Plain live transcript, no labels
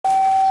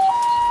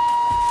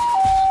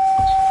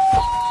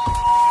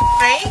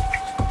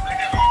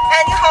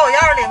你好，我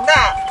120的。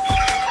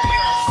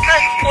哎，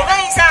我问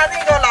一下，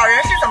那个老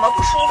人是怎么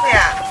不舒服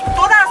呀？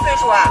多大岁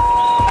数啊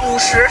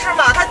？50是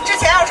吗？他之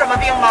前有什么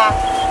病吗？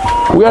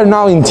 We are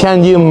now in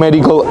Tianjin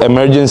Medical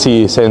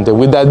Emergency Center.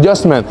 With the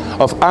adjustment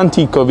of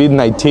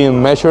anti-COVID-19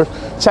 measures,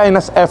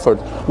 China's effort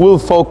will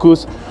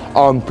focus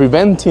on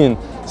preventing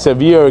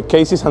severe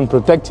cases and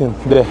protecting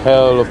the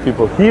health of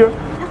people here.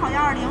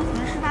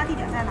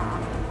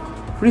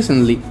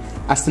 Recently,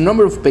 as the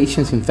number of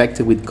patients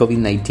infected with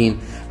COVID-19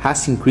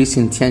 has increased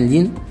in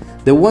Tianjin,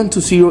 the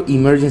 120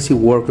 emergency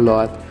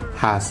workload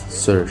has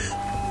surged.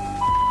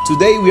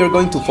 Today we are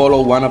going to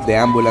follow one of the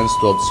ambulances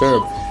to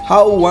observe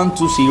how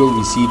 120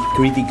 receives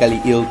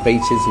critically ill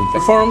patients,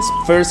 performs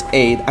first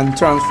aid and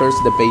transfers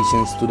the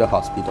patients to the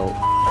hospital.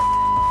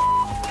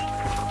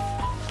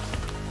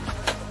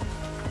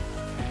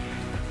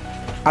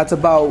 At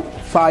about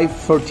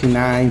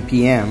 5:49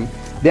 p.m.,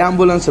 the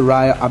ambulance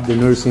arrived at the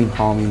nursing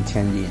home in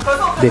Tianjin.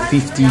 The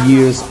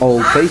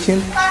 50-year-old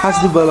patient has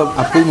developed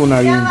a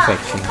pulmonary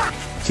infection.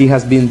 She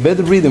has been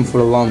bedridden for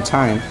a long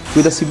time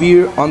with a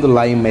severe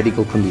underlying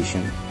medical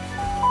condition.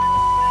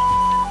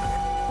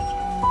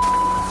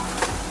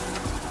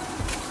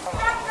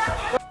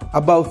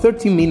 About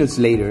 30 minutes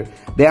later,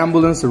 the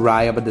ambulance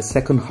arrived at the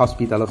second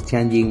hospital of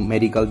Tianjin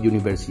Medical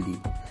University.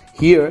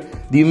 Here,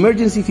 the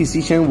emergency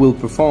physician will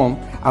perform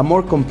a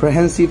more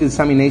comprehensive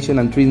examination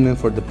and treatment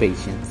for the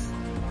patients.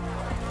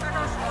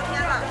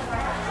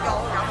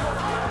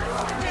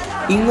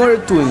 In order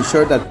to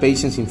ensure that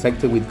patients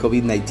infected with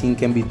COVID-19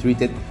 can be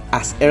treated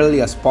as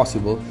early as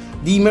possible,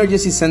 the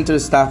emergency center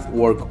staff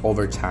work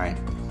overtime.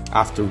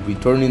 After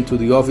returning to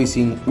the office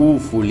in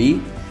Wufuli,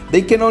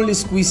 they can only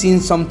squeeze in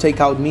some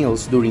takeout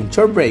meals during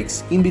short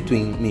breaks in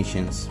between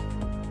missions.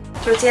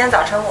 就今天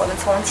早晨我们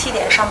从7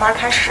点上班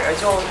开始，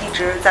就一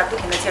直在不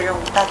停的接任务，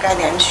大概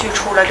连续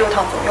出了6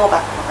趟左右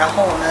吧。然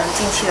后我们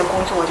近期的工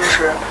作就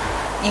是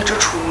一直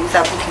处于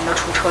在不停的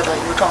出车的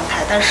一个状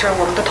态，但是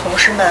我们的同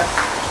事们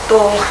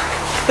都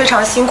非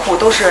常辛苦，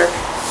都是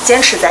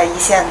坚持在一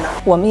线的。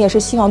我们也是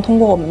希望通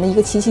过我们的一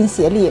个齐心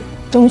协力，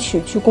争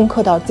取去攻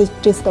克到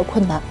这次的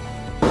困难。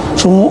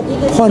从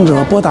患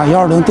者拨打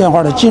120电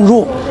话的进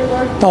入，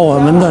到我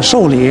们的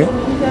受理，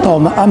到我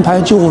们安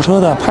排救护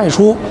车的派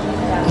出，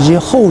以及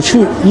后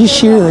续一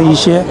系列的一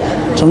些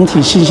整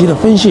体信息的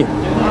分析，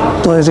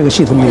都在这个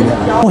系统里面。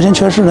目前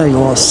全市呢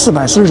有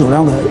449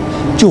辆的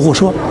救护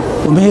车，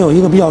我们也有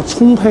一个比较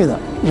充沛的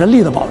人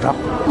力的保障。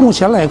目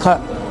前来看，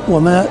我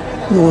们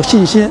有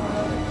信心，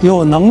也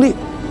有能力，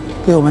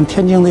给我们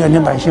天津的院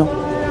前百姓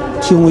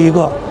提供一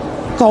个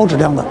高质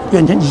量的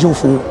院前急救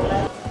服务。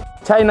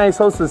 China is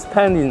also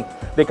expanding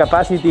the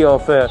capacity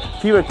of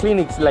fever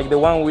clinics like the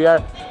one we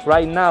are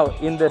right now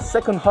in the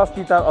second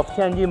hospital of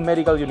Tianjin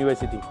Medical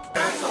University.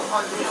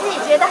 你自己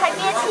觉得还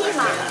憋气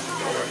吗？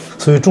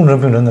所以重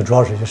症病人呢，主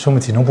要是一些生命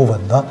体征不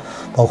稳的，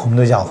包括我们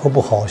的氧合不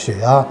好、血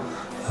压、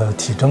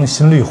体征、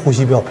心率、呼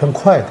吸比较偏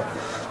快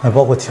的，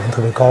包括体重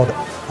特别高的。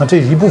那这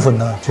一部分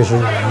呢，就是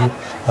由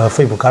于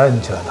肺部感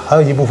染起来的，还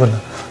有一部分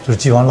呢，就是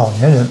既往老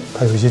年人，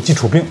他有一些基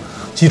础病，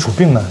基础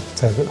病呢，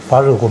在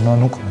发热过程当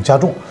中可能加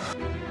重。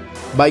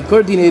 By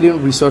coordinating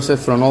resources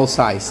from all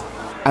sides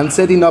and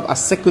setting up a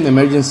second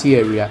emergency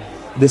area,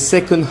 the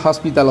second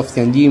hospital of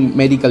Tianjin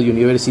Medical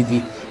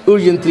University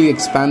urgently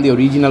expanded the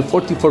original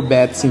 44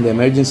 beds in the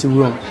emergency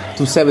room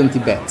to 70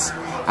 beds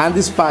and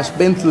dispatched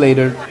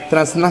ventilators,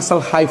 transnasal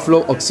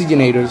high-flow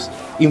oxygenators,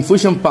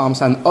 infusion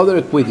pumps and other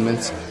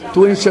equipment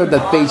to ensure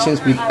that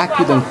patients with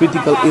acute and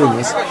critical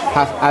illness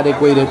have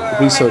adequate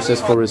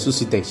resources for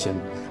resuscitation.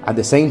 At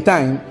the same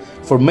time,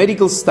 for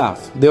medical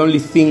staff, the only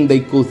thing they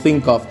could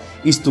think of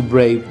is to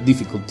brave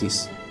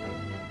difficulties.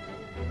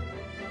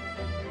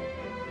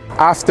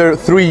 After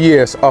 3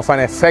 years of an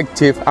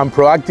effective and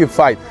proactive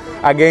fight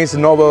against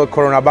novel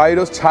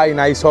coronavirus,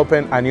 China is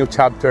opening a new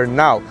chapter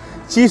now,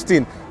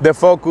 shifting the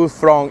focus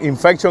from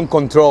infection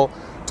control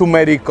to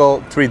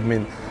medical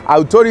treatment.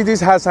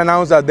 Authorities have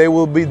announced that they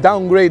will be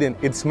downgrading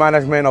its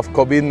management of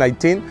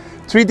COVID-19,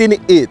 treating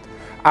it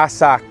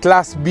as a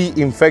Class B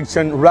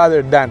infection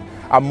rather than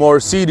a more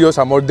serious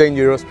and more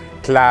dangerous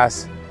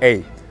Class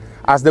A.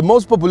 As the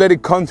most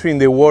populated country in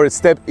the world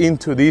steps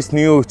into this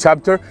new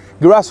chapter,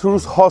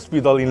 grassroots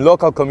hospitals in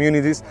local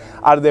communities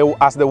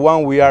as the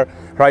one we are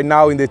right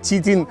now in the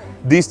Tianjin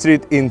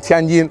district in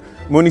Tianjin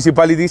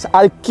municipalities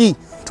are key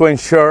to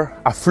ensure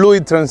a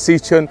fluid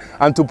transition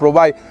and to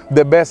provide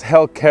the best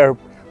health care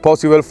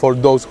possible for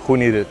those who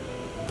need it.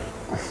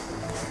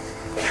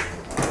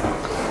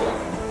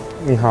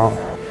 你好，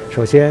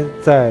首先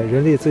在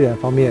人力资源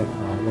方面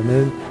我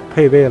们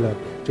配备了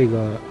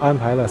安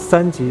排了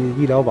3级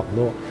医疗网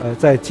络。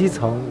在基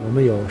层我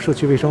们有社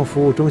区卫生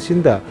服务中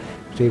心的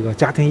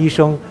家庭医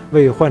生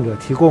为患者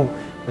提供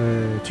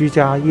居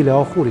家医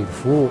疗护理的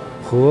服务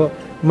和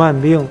慢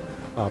病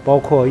包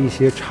括一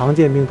些常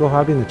见病多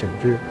发病的诊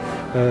治。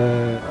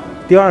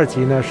第2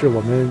级呢是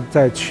我们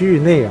在区域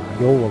内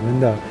有我们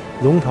的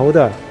龙头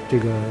的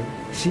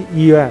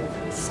医院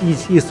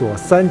一所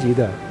3级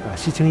的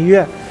西青医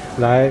院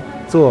来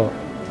做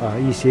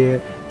一些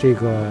这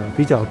个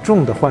比较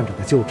重的患者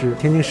的救治。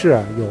天津市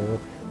啊有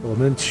我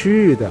们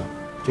区域的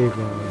这个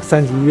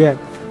3级医院，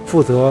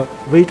负责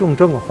危重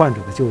症患者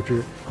的救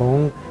治，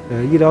从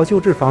医疗救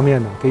治方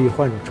面呢，给予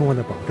患者充分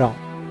的保障。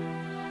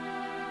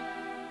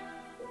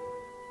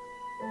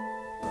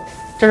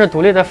这是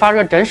独立的发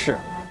热诊室，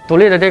独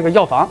立的这个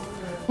药房，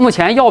目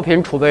前药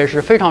品储备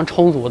是非常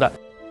充足的。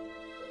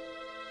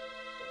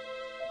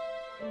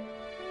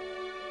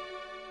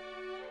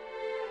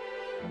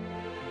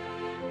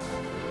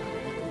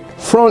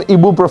From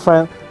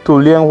ibuprofen to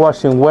Xinhua,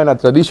 Xinhua,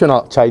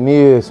 traditional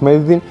Chinese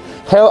medicine,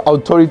 health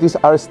authorities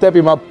are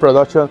stepping up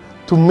production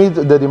to meet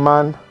the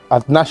demand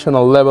at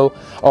national level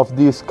of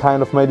this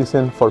kind of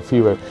medicine for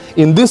fever.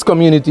 In this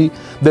community,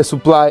 the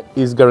supply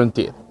is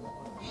guaranteed.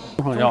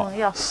 中成药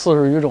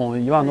40余种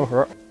，1万多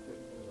盒。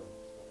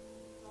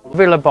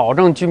为了保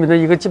证居民的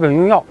一个基本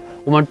用药，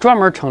我们专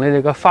门成立了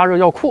一个发热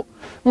药库。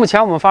目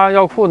前我们发热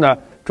药库呢，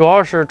主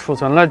要是储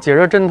存了解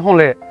热镇痛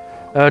类、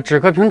止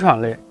咳平喘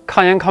类、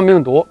抗炎抗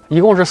病毒，一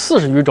共是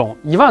40余种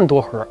，1万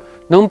多盒，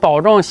能保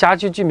证辖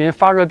区居民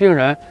发热病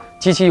人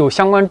及其有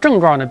相关症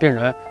状的病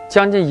人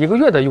将近1个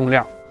月的用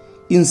量。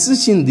In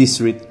Xinhua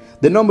district,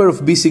 the number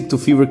of visit to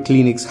fever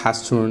clinics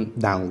has turned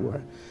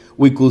downward.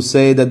 We could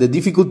say that the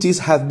difficulties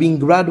have been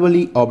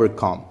gradually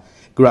overcome.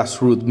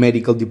 Grassroots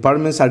medical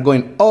departments are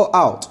going all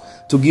out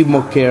to give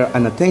more care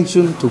and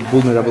attention to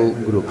vulnerable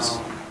groups.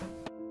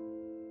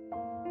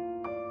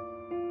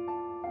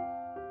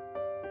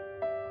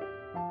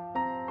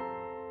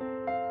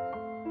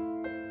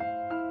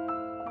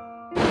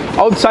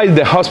 Outside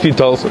the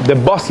hospitals, the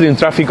bustling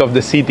traffic of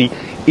the city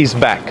is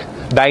back.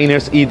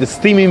 Diners eat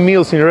steaming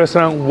meals in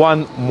restaurants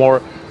one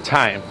more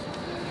time.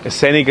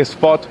 Scenic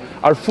spots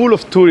are full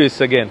of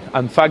tourists again,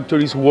 and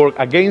factories work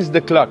against the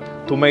clock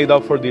to make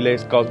up for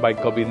delays caused by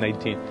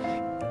COVID-19.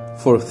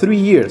 For 3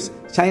 years,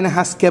 China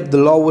has kept the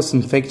lowest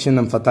infection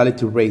and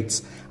fatality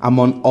rates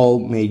among all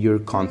major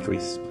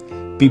countries.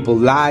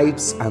 People's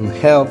lives and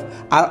health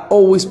are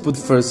always put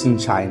first in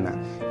China.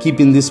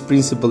 Keeping this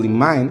principle in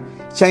mind,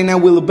 China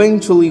will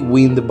eventually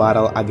win the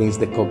battle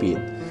against the COVID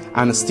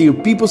and steer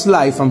people's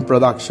life and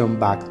production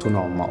back to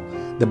normal.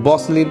 The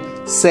bustling,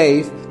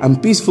 safe,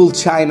 and peaceful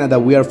China that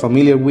we are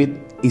familiar with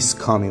is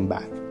coming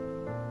back.